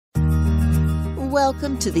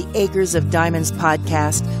Welcome to the Acres of Diamonds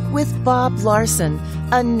podcast with Bob Larsen,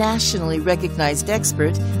 a nationally recognized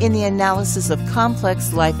expert in the analysis of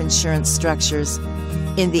complex life insurance structures.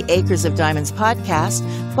 In the Acres of Diamonds podcast,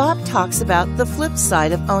 Bob talks about the flip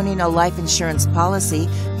side of owning a life insurance policy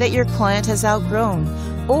that your client has outgrown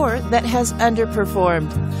or that has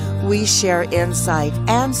underperformed. We share insight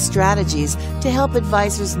and strategies to help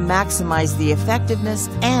advisors maximize the effectiveness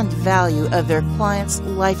and value of their clients'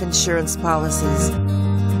 life insurance policies.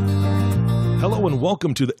 Hello and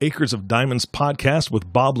welcome to the Acres of Diamonds podcast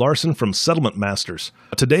with Bob Larsen from Settlement Masters.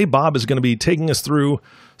 Today, Bob is going to be taking us through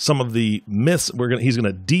some of the myths. He's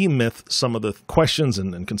going to demyth some of the questions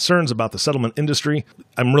and concerns about the settlement industry.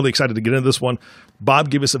 I'm really excited to get into this one.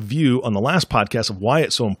 Bob gave us a view on the last podcast of why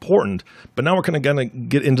it's so important, but now we're going to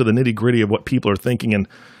get into the nitty-gritty of what people are thinking, and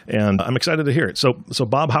I'm excited to hear it. So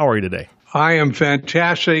Bob, how are you today? I am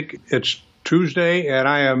fantastic. It's Tuesday, and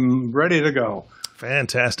I am ready to go.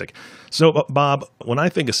 Fantastic. So, Bob, when I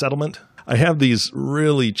think of settlement, I have these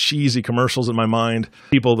really cheesy commercials in my mind.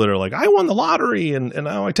 People that are like, I won the lottery and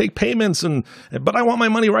now I take payments, but I want my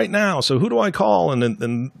money right now. So who do I call?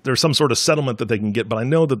 And there's some sort of settlement that they can get. But I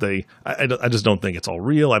know that I just don't think it's all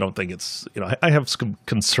real. I don't think it's, I have some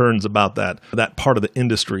concerns about that part of the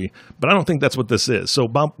industry. But I don't think that's what this is. So,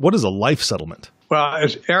 Bob, what is a life settlement? Well,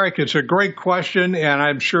 Eric, it's a great question, and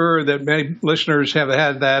I'm sure that many listeners have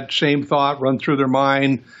had that same thought run through their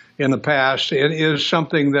mind in the past. It is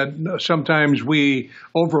something that sometimes we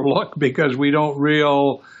overlook because we don't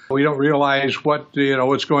realize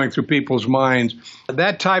what's going through people's minds.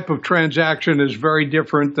 That type of transaction is very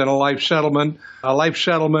different than a life settlement. A life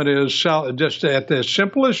settlement is just at the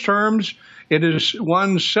simplest terms. It is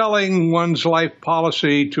one selling one's life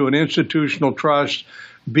policy to an institutional trust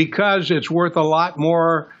because it's worth a lot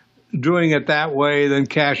more doing it that way than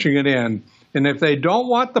cashing it in. And if they don't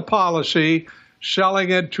want the policy,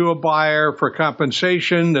 selling it to a buyer for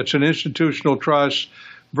compensation that's an institutional trust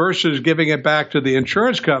versus giving it back to the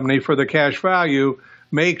insurance company for the cash value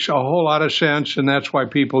makes a whole lot of sense, and that's why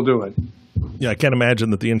people do it. Yeah, I can't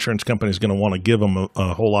imagine that the insurance company is going to want to give them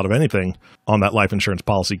a whole lot of anything on that life insurance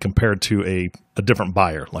policy compared to a different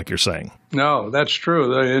buyer, like you're saying. No, that's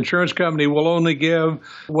true. The insurance company will only give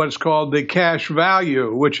what's called the cash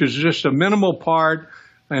value, which is just a minimal part,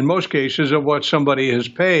 in most cases, of what somebody has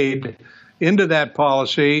paid into that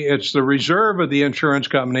policy. It's the reserve of the insurance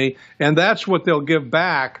company, and that's what they'll give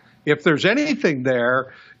back. If there's anything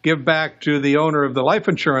there, give back to the owner of the life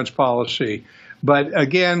insurance policy. But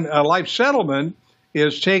again, a life settlement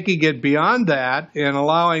is taking it beyond that and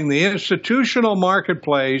allowing the institutional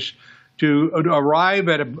marketplace to arrive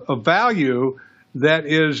at a value that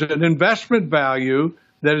is an investment value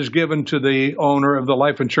that is given to the owner of the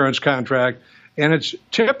life insurance contract. And it's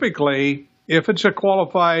typically, if it's a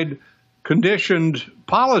qualified conditioned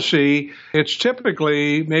policy, it's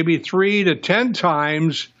typically maybe 3 to 10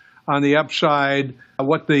 times on the upside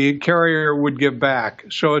what the carrier would give back.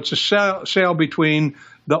 So it's a sale between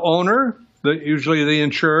the owner, usually the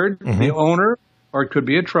insured, the owner, or it could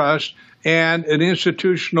be a trust, and an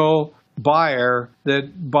institutional buyer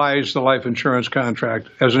that buys the life insurance contract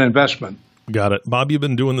as an investment. Got it. Bob, you've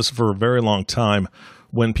been doing this for a very long time.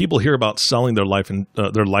 When people hear about selling their life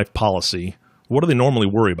policy, what do they normally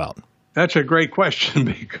worry about? That's a great question,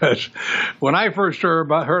 because when I first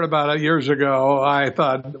heard about it years ago, I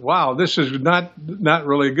thought, wow, this is not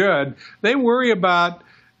really good. They worry about,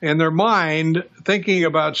 in their mind, thinking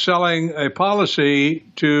about selling a policy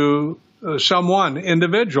to someone,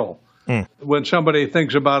 individual. When somebody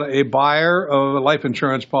thinks about a buyer of a life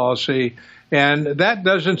insurance policy, and that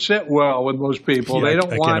doesn't sit well with most people. Yeah, they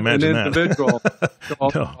don't want an individual to own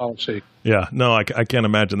the policy. Yeah, no, I can't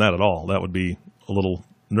imagine that at all. That would be a little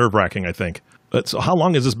nerve-wracking, I think. So how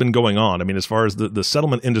long has this been going on? I mean, as far as the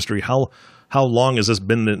settlement industry, how long has this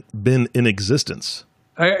been in existence?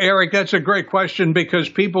 Eric, that's a great question, because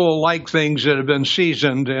people like things that have been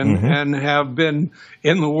seasoned and have been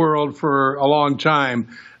in the world for a long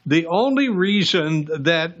time. The only reason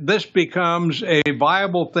that this becomes a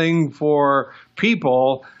viable thing for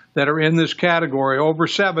people that are in this category over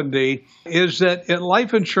 70 is that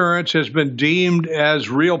life insurance has been deemed as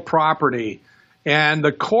real property. And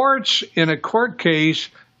the courts, in a court case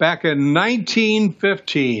back in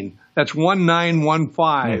 1915, that's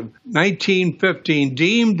 1915, 1915,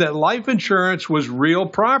 deemed that life insurance was real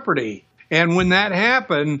property. And when that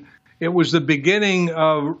happened, it was the beginning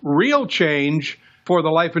of real change for the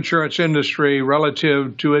life insurance industry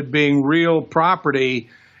relative to it being real property.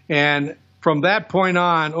 And from that point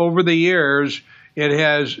on, over the years, it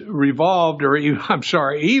has evolved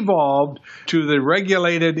to the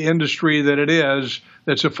regulated industry that it is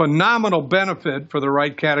that's a phenomenal benefit for the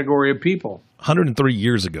right category of people. 103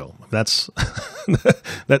 years ago. That's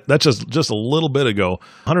that's just a little bit ago.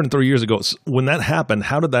 103 years ago. When that happened,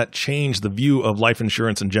 how did that change the view of life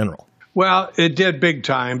insurance in general? Well, it did big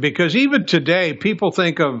time, because even today, people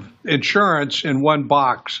think of insurance in one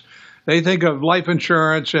box. They think of life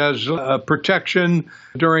insurance as protection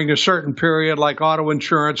during a certain period, like auto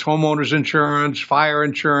insurance, homeowners insurance, fire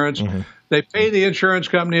insurance. Mm-hmm. They pay the insurance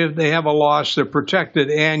company if they have a loss. They're protected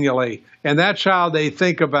annually. And that's how they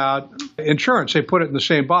think about insurance. They put it in the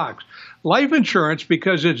same box. Life insurance,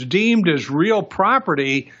 because it's deemed as real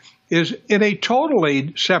property, is in a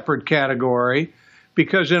totally separate category,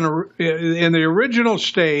 because in the original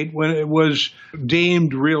state, when it was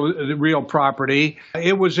deemed real property,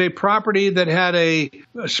 it was a property that had a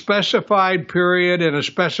specified period and a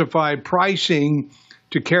specified pricing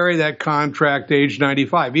to carry that contract to age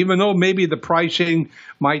 95. Even though maybe the pricing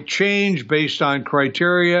might change based on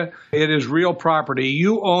criteria, it is real property.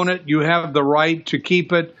 You own it. You have the right to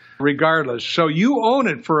keep it regardless. So you own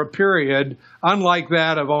it for a period, unlike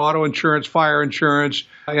that of auto insurance, fire insurance,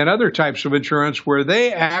 and other types of insurance where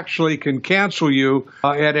they actually can cancel you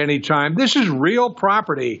at any time. This is real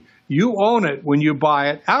property. You own it when you buy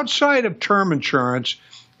it, outside of term insurance.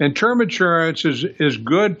 And term insurance is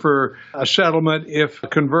good for a settlement if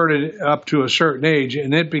converted up to a certain age,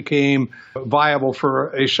 and it became viable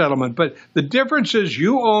for a settlement. But the difference is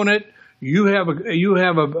you own it. You have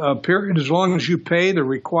a period as long as you pay the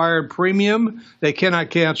required premium. They cannot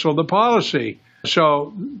cancel the policy.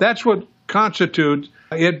 So that's what constitutes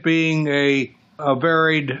it being a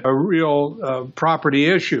real property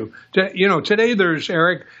issue. Today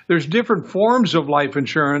there's different forms of life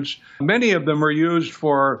insurance. Many of them are used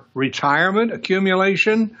for retirement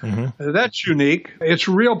accumulation. Mm-hmm. That's unique. It's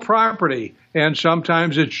real property. And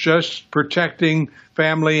sometimes it's just protecting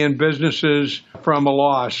family and businesses from a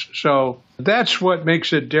loss. So that's what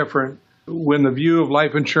makes it different when the view of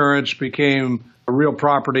life insurance became a real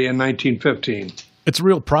property in 1915. It's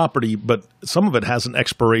real property, but some of it has an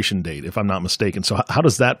expiration date, if I'm not mistaken. So how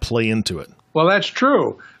does that play into it? Well, that's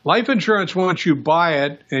true. Life insurance, once you buy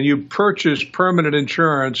it and you purchase permanent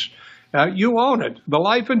insurance, you own it. The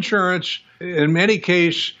life insurance, in many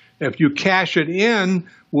cases, if you cash it in,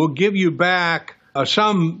 will give you back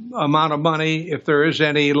some amount of money, if there is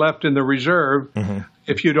any left in the reserve, mm-hmm.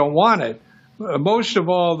 if you don't want it. Most of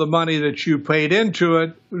all, the money that you paid into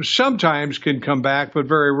it sometimes can come back, but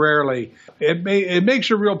very rarely. It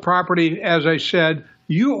makes a real property. As I said,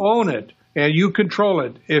 you own it and you control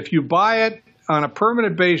it. If you buy it on a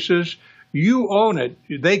permanent basis, you own it.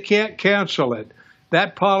 They can't cancel it.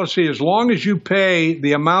 That policy, as long as you pay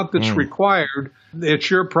the amount that's required, it's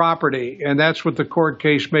your property. And that's what the court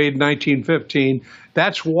case made in 1915.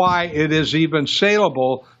 That's why it is even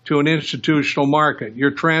saleable to an institutional market.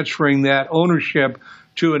 You're transferring that ownership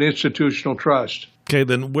to an institutional trust. Okay,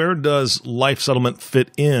 then where does life settlement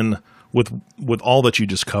fit in with all that you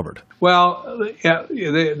just covered? Well,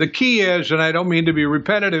 the key is, and I don't mean to be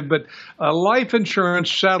repetitive, but a life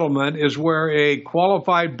insurance settlement is where a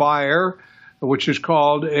qualified buyer, which is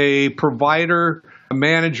called a provider, a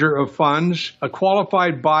manager of funds, a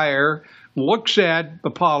qualified buyer looks at the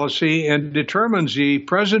policy and determines the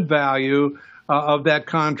present value of that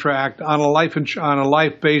contract on a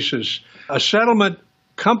life basis. A settlement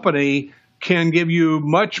company can give you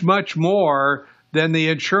much, much more than the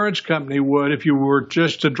insurance company would if you were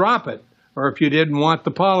just to drop it or if you didn't want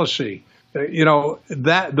the policy.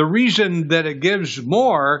 That the reason that it gives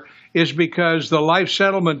more is because the life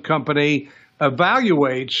settlement company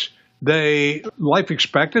evaluates the life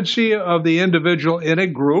expectancy of the individual in a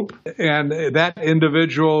group, and that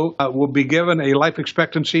individual will be given a life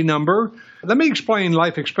expectancy number. Let me explain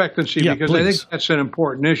life expectancy because I think that's an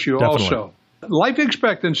important issue. Definitely. Also. Life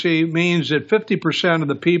expectancy means that 50% of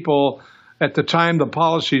the people at the time the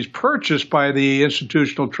policy is purchased by the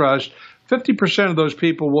institutional trust, 50% of those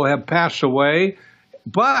people will have passed away,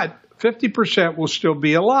 but 50% will still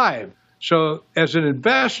be alive. So as an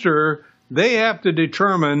investor, they have to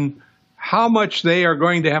determine how much they are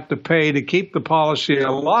going to have to pay to keep the policy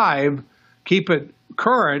alive, keep it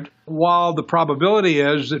current, while the probability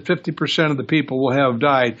is that 50% of the people will have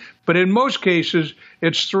died. But in most cases,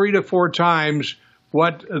 it's 3 to 4 times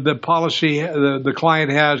what the policy, the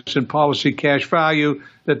client has in policy cash value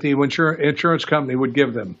that the insurance company would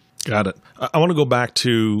give them. Got it. I want to go back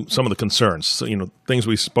to some of the concerns. So, things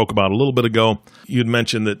we spoke about a little bit ago. You'd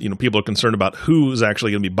mentioned that, people are concerned about who's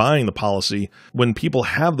actually going to be buying the policy. When people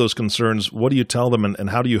have those concerns, what do you tell them and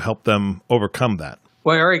how do you help them overcome that?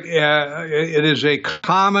 Well, Eric, it is a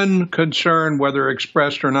common concern, whether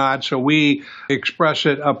expressed or not, so we express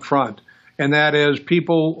it up front. and that is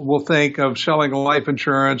people will think of selling life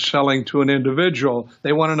insurance, selling to an individual.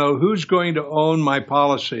 They want to know who's going to own my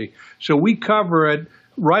policy. So we cover it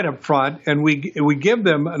right up front, and we give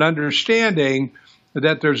them an understanding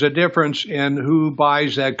that there's a difference in who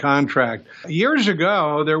buys that contract. Years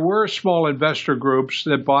ago, there were small investor groups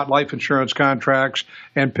that bought life insurance contracts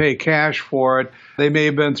and pay cash for it. They may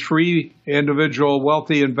have been 3 individual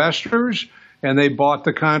wealthy investors, and they bought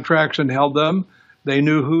the contracts and held them. They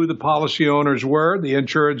knew who the policy owners were, the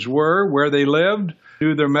insureds were, where they lived,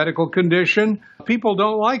 knew their medical condition. People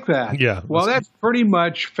don't like that. Yeah. Well, that's pretty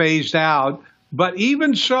much phased out. But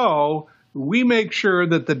even so, we make sure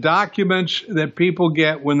that the documents that people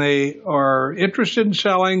get when they are interested in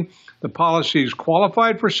selling, the policy is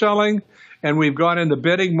qualified for selling, and we've gone in the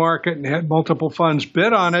bidding market and had multiple funds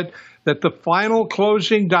bid on it, that the final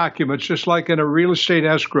closing documents, just like in a real estate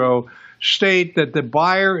escrow, state that the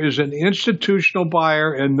buyer is an institutional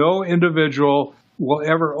buyer and no individual will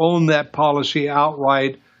ever own that policy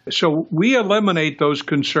outright. So we eliminate those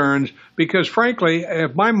concerns because, frankly,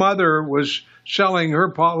 if my mother was selling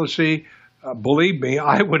her policy, believe me,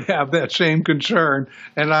 I would have that same concern,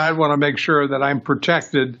 and I want to make sure that I'm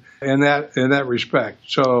protected in that respect.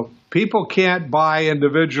 So people can't buy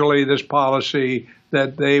individually this policy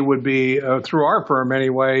that they would be, through our firm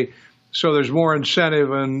anyway, so there's more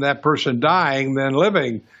incentive in that person dying than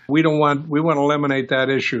living. We want to eliminate that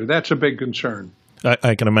issue. That's a big concern.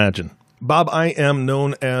 I can imagine. Bob, I am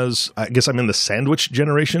known as, I guess I'm in the sandwich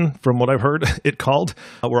generation from what I've heard it called,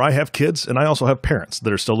 where I have kids and I also have parents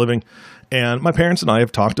that are still living. And my parents and I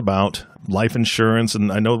have talked about life insurance,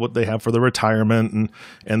 and I know what they have for their retirement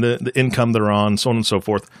and the income they're on, so on and so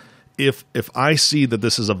forth. If I see that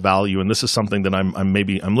this is a value and this is something that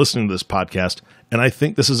I'm listening to this podcast and I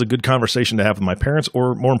think this is a good conversation to have with my parents,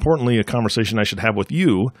 or more importantly, a conversation I should have with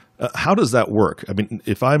you, how does that work? I mean,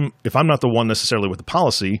 if I'm not the one necessarily with the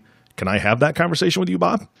policy, can I have that conversation with you,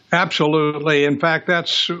 Bob? Absolutely. In fact,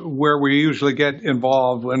 that's where we usually get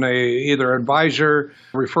involved when either advisor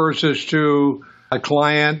refers us to a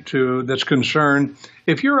client that's concerned.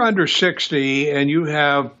 If you're under 60 and you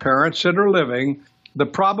have parents that are living, the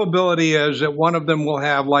probability is that one of them will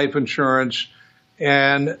have life insurance.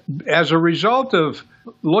 And as a result of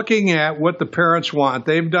looking at what the parents want,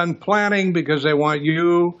 they've done planning because they want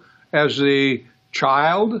you as the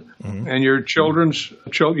child and your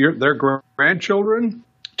their grandchildren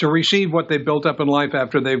to receive what they built up in life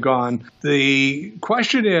after they've gone. The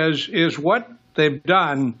question is what they've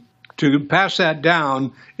done to pass that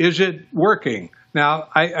down, is it working? Now,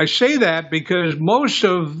 I say that because most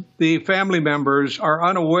of the family members are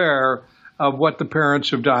unaware of what the parents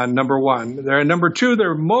have done, number one. Number two,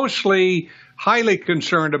 they're mostly highly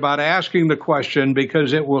concerned about asking the question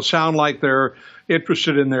because it will sound like they're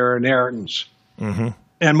interested in their inheritance. Mm-hmm.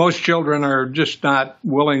 And most children are just not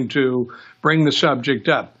willing to bring the subject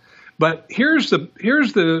up. But here's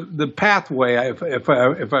the pathway,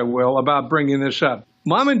 if I will, about bringing this up.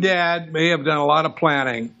 Mom and dad may have done a lot of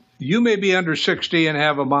planning. You may be under 60 and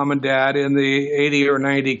have a mom and dad in the 80 or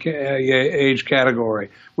 90 age category,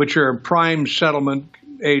 which are prime settlement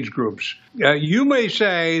age groups. You may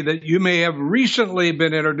say that you may have recently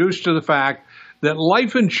been introduced to the fact that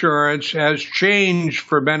life insurance has changed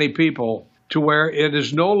for many people to where it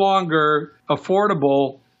is no longer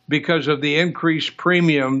affordable because of the increased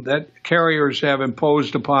premium that carriers have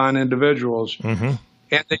imposed upon individuals. Mm-hmm.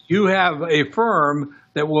 And that you have a firm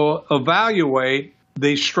that will evaluate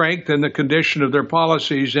the strength and the condition of their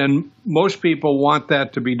policies, and most people want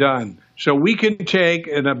that to be done. So we can take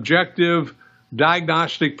an objective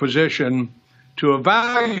diagnostic position to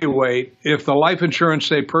evaluate if the life insurance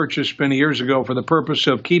they purchased many years ago for the purpose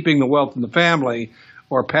of keeping the wealth in the family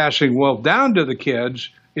or passing wealth down to the kids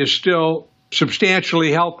is still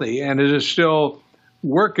substantially healthy, and it is still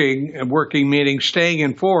working, and working meaning staying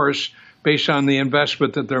in force based on the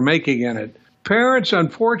investment that they're making in it. Parents,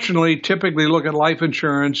 unfortunately, typically look at life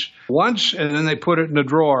insurance once and then they put it in a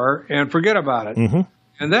drawer and forget about it. Mm-hmm.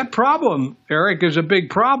 And that problem, Eric, is a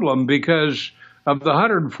big problem because of the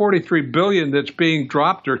 $143 billion that's being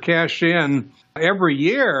dropped or cashed in every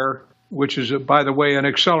year, which is, by the way, an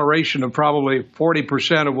acceleration of probably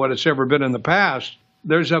 40% of what it's ever been in the past.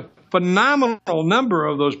 There's a phenomenal number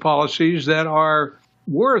of those policies that are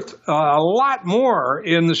worth a lot more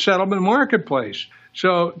in the settlement marketplace.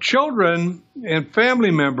 So children and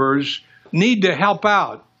family members need to help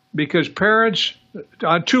out because parents,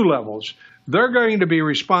 on two levels, they're going to be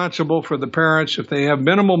responsible for the parents if they have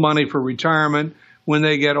minimal money for retirement when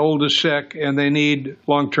they get old or sick and they need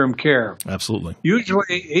long-term care. Absolutely.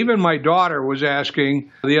 Usually, even my daughter was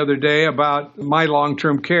asking the other day about my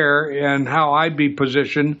long-term care and how I'd be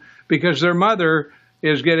positioned because their mother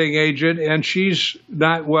is getting aged and she's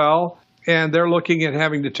not well, and they're looking at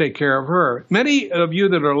having to take care of her. Many of you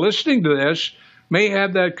that are listening to this may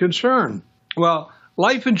have that concern. Well,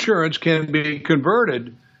 life insurance can be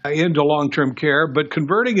converted into long-term care, but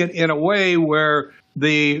converting it in a way where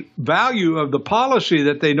the value of the policy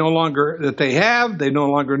that they no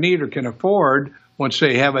longer need or can afford once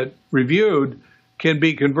they have it reviewed can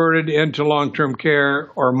be converted into long-term care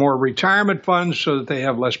or more retirement funds so that they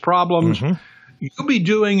have less problems. Mm-hmm. You'll be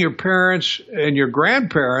doing your parents and your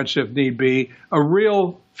grandparents, if need be, a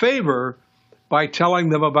real favor by telling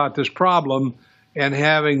them about this problem and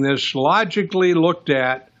having this logically looked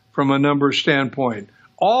at from a numbers standpoint.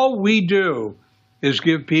 All we do is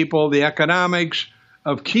give people the economics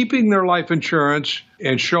of keeping their life insurance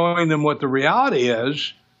and showing them what the reality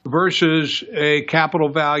is versus a capital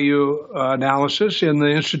value analysis in the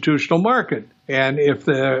institutional market. And if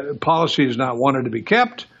the policy is not wanted to be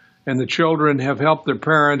kept, and the children have helped their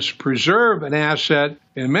parents preserve an asset,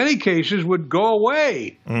 in many cases would go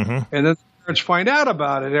away. Mm-hmm. And then the parents find out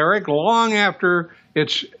about it, Eric, long after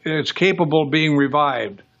it's capable of being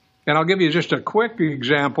revived. And I'll give you just a quick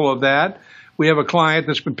example of that. We have a client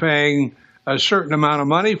that's been paying a certain amount of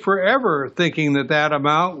money forever, thinking that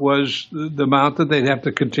amount was the amount that they'd have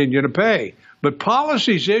to continue to pay. But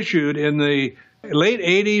policies issued in the late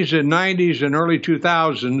 80s and 90s and early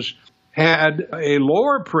 2000s had a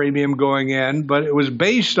lower premium going in, but it was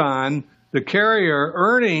based on the carrier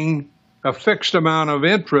earning a fixed amount of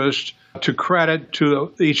interest to credit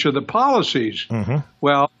to each of the policies. Mm-hmm.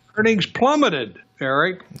 Well, earnings plummeted,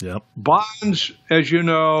 Eric. Yep. Bonds, as you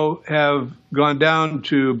know, have gone down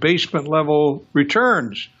to basement level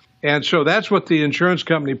returns. And so that's what the insurance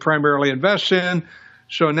company primarily invests in.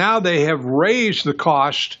 So now they have raised the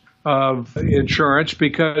cost of insurance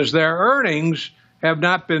because their earnings have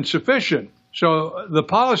not been sufficient. So the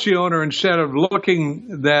policy owner, instead of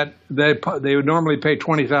looking that they would normally pay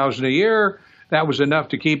 $20,000 a year, that was enough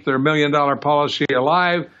to keep their $1 million policy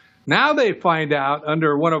alive. Now they find out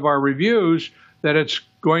under one of our reviews that it's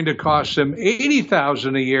going to cost them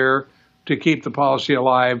 $80,000 a year to keep the policy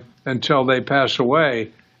alive until they pass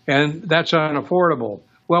away. And that's unaffordable.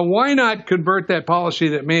 Well, why not convert that policy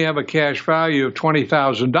that may have a cash value of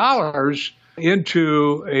 $20,000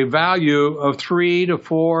 into a value of $300,000 to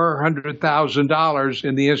 $400,000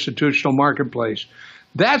 in the institutional marketplace?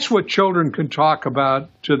 That's what children can talk about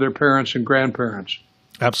to their parents and grandparents.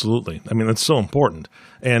 Absolutely. I mean, that's so important.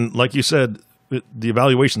 And like you said, the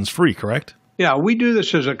evaluation's free, correct? Yeah, we do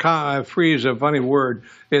this as free is a funny word.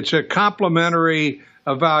 It's a complimentary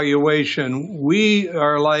evaluation. We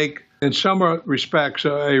are like, in some respects,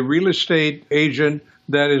 a real estate agent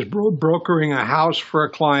that is brokering a house for a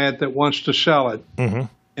client that wants to sell it. Mm-hmm.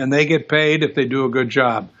 And they get paid if they do a good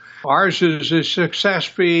job. Ours is a success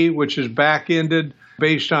fee, which is back-ended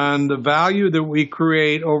based on the value that we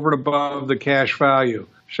create over and above the cash value.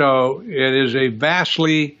 So it is a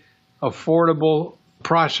vastly affordable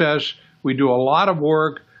process. We do a lot of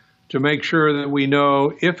work to make sure that we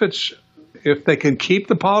know if they can keep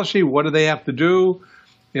the policy, what do they have to do?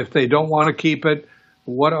 If they don't want to keep it,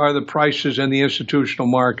 what are the prices in the institutional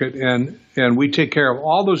market? And we take care of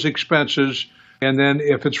all those expenses. And then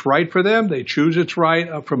if it's right for them, they choose it's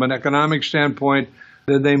right from an economic standpoint,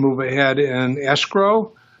 then they move ahead and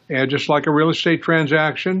escrow, and just like a real estate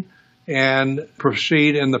transaction, and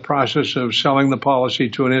proceed in the process of selling the policy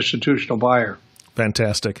to an institutional buyer.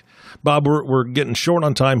 Fantastic. Bob, we're getting short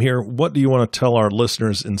on time here. What do you want to tell our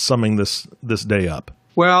listeners in summing this day up?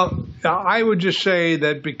 Well, I would just say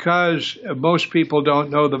that because most people don't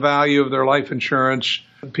know the value of their life insurance,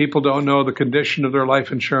 people don't know the condition of their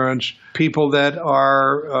life insurance, people that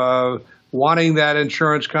are wanting that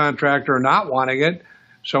insurance contract or not wanting it,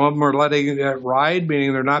 some of them are letting it ride,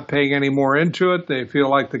 meaning they're not paying any more into it. They feel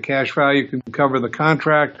like the cash value can cover the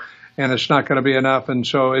contract, and it's not going to be enough, and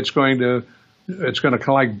so it's going to kind of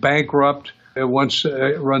like bankrupt once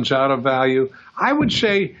it runs out of value. I would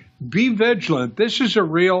say be vigilant. This is a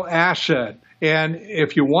real asset. And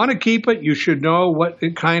if you want to keep it, you should know what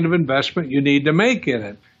kind of investment you need to make in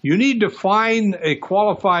it. You need to find a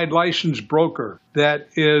qualified licensed broker that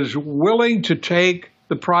is willing to take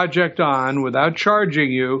the project on without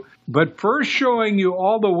charging you, but first showing you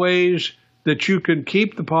all the ways that you can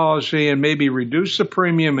keep the policy and maybe reduce the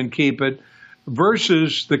premium and keep it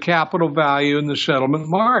versus the capital value in the settlement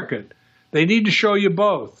market. They need to show you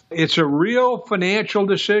both. It's a real financial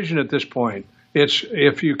decision at this point. It's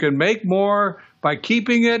if you can make more by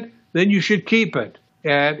keeping it, then you should keep it.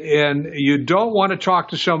 And you don't want to talk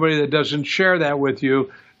to somebody that doesn't share that with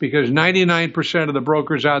you, because 99% of the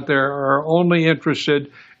brokers out there are only interested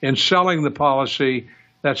in selling the policy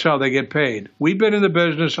That's how they get paid. We've been in the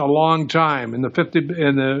business a long time, in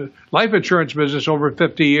the life insurance business over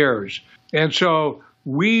 50 years. And so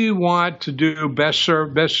we want to do best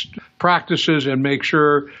practices and make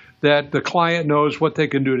sure that the client knows what they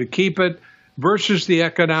can do to keep it versus the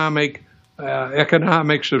economics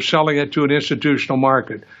of selling it to an institutional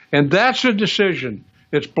market. And that's a decision.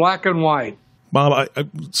 It's black and white. Bob,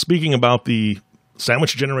 speaking about the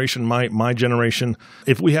sandwich generation, my generation,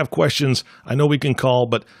 if we have questions, I know we can call,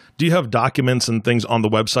 but do you have documents and things on the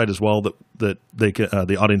website as well that they can,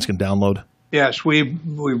 the audience can download? Yes, we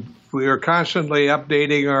are constantly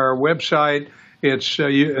updating our website. It's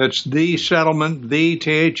the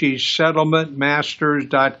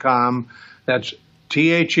settlementmasters.com. That's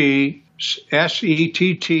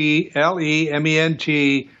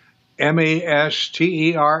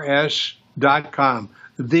TheSettlementMasters.com.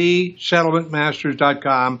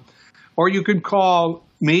 TheSettlementMasters.com. Or you can call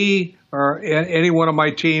me, or any one of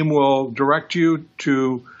my team will direct you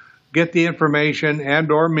to get the information,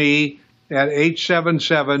 and or me at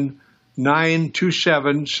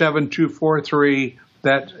 877-927-7243.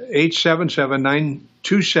 That's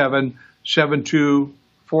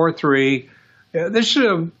 877-927-7243. This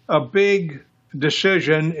is a big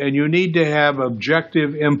decision, and you need to have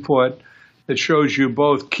objective input that shows you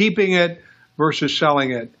both keeping it versus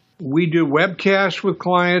selling it. We do webcasts with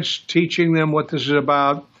clients, teaching them what this is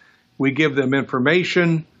about. We give them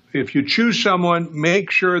information. If you choose someone,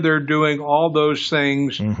 make sure they're doing all those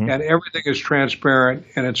things, and everything is transparent,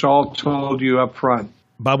 and it's all told you up front.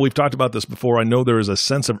 Bob, we've talked about this before. I know there is a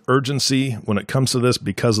sense of urgency when it comes to this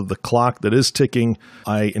because of the clock that is ticking.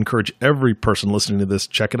 I encourage every person listening to this,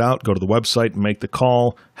 check it out, go to the website, make the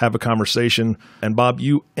call, have a conversation. And Bob,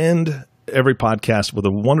 you end every podcast with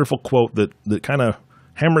a wonderful quote that kind of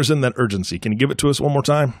hammers in that urgency. Can you give it to us one more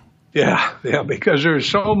time? Yeah, because there's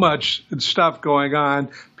so much stuff going on,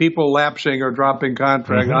 people lapsing or dropping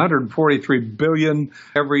contract, 143 billion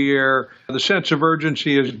every year. The sense of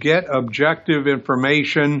urgency is get objective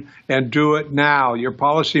information and do it now. Your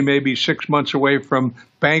policy may be 6 months away from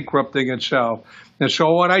bankrupting itself. And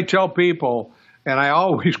so what I tell people, and I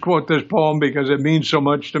always quote this poem because it means so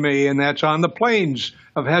much to me, and that's on the plains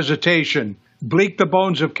of hesitation, bleak the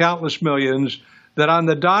bones of countless millions, that on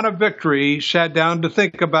the dawn of victory sat down to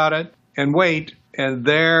think about it and wait, and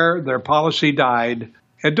there their policy died.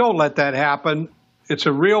 And don't let that happen. It's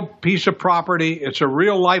a real piece of property. It's a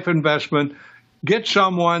real life investment. Get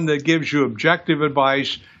someone that gives you objective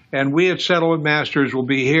advice, and we at Settlement Masters will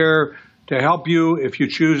be here to help you if you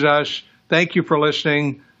choose us. Thank you for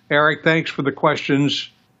listening. Eric, thanks for the questions.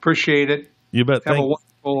 Appreciate it. You bet. Have a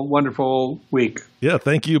wonderful week. Yeah,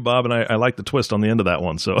 thank you, Bob. And I like the twist on the end of that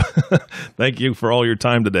one. So thank you for all your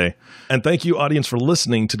time today. And thank you, audience, for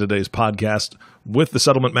listening to today's podcast with the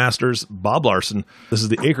Settlement Masters, Bob Larsen. This is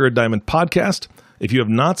the Acre of Diamond podcast. If you have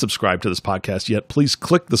not subscribed to this podcast yet, please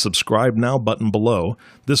click the subscribe now button below.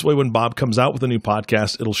 This way, when Bob comes out with a new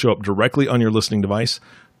podcast, it'll show up directly on your listening device.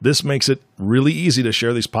 This makes it really easy to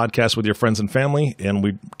share these podcasts with your friends and family. And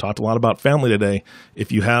we talked a lot about family today.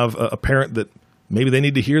 If you have a parent that maybe they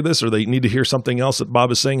need to hear this, or they need to hear something else that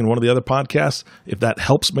Bob is saying in one of the other podcasts, if that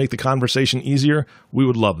helps make the conversation easier, we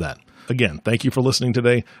would love that. Again, thank you for listening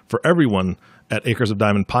today. For everyone at Acres of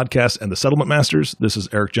Diamond Podcast and the Settlement Masters, this is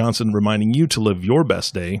Eric Johnson reminding you to live your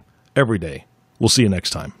best day every day. We'll see you next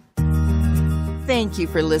time. Thank you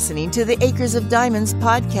for listening to the Acres of Diamonds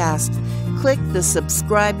podcast. Click the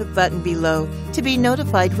subscribe button below to be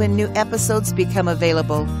notified when new episodes become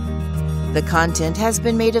available. The content has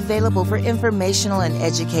been made available for informational and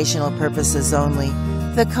educational purposes only.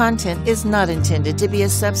 The content is not intended to be a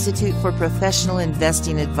substitute for professional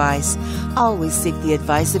investing advice. Always seek the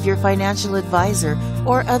advice of your financial advisor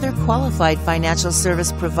or other qualified financial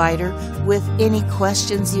service provider with any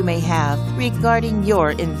questions you may have regarding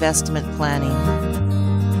your investment planning.